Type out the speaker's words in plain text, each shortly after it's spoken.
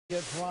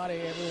Good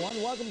Friday,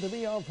 everyone. Welcome to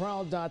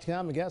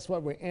BeAllProud.com. And guess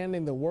what? We're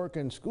ending the work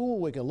and school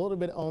week a little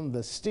bit on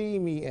the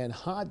steamy and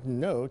hot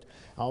note,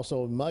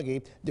 also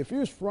muggy.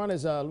 Diffuse front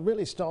is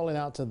really stalling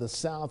out to the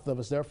south of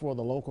us. Therefore,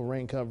 the local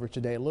rain coverage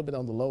today a little bit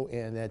on the low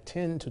end at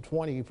 10 to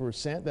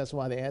 20%. That's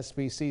why the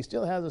SPC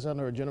still has us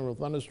under a general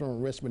thunderstorm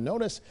risk. But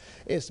notice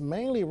it's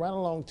mainly right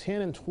along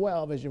 10 and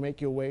 12 as you make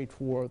your way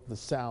toward the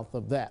south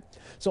of that.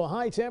 So a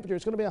high temperature,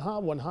 it's going to be a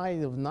hot one, high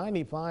of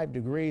 95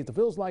 degrees. The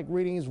feels like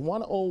readings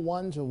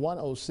 101 to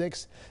 106.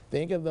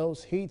 Think of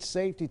those heat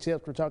safety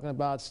tips we're talking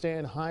about: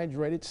 staying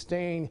hydrated,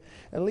 staying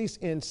at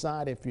least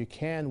inside if you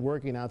can,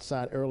 working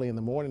outside early in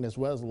the morning as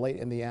well as late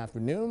in the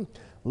afternoon.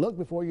 Look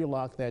before you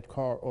lock that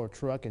car or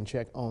truck and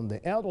check on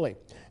the elderly.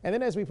 And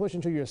then as we push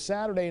into your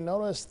Saturday,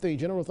 notice the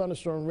general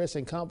thunderstorm risk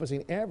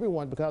encompassing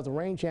everyone because the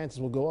rain chances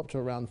will go up to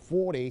around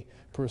 40%.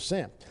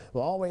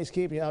 We'll always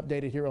keep you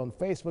updated here on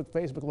Facebook,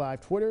 Facebook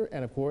Live, Twitter,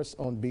 and of course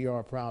on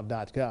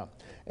BeAllProud.com.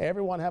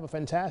 Everyone have a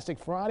fantastic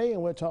Friday,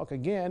 and we'll talk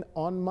again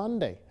on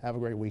Monday. Have a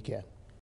great weekend.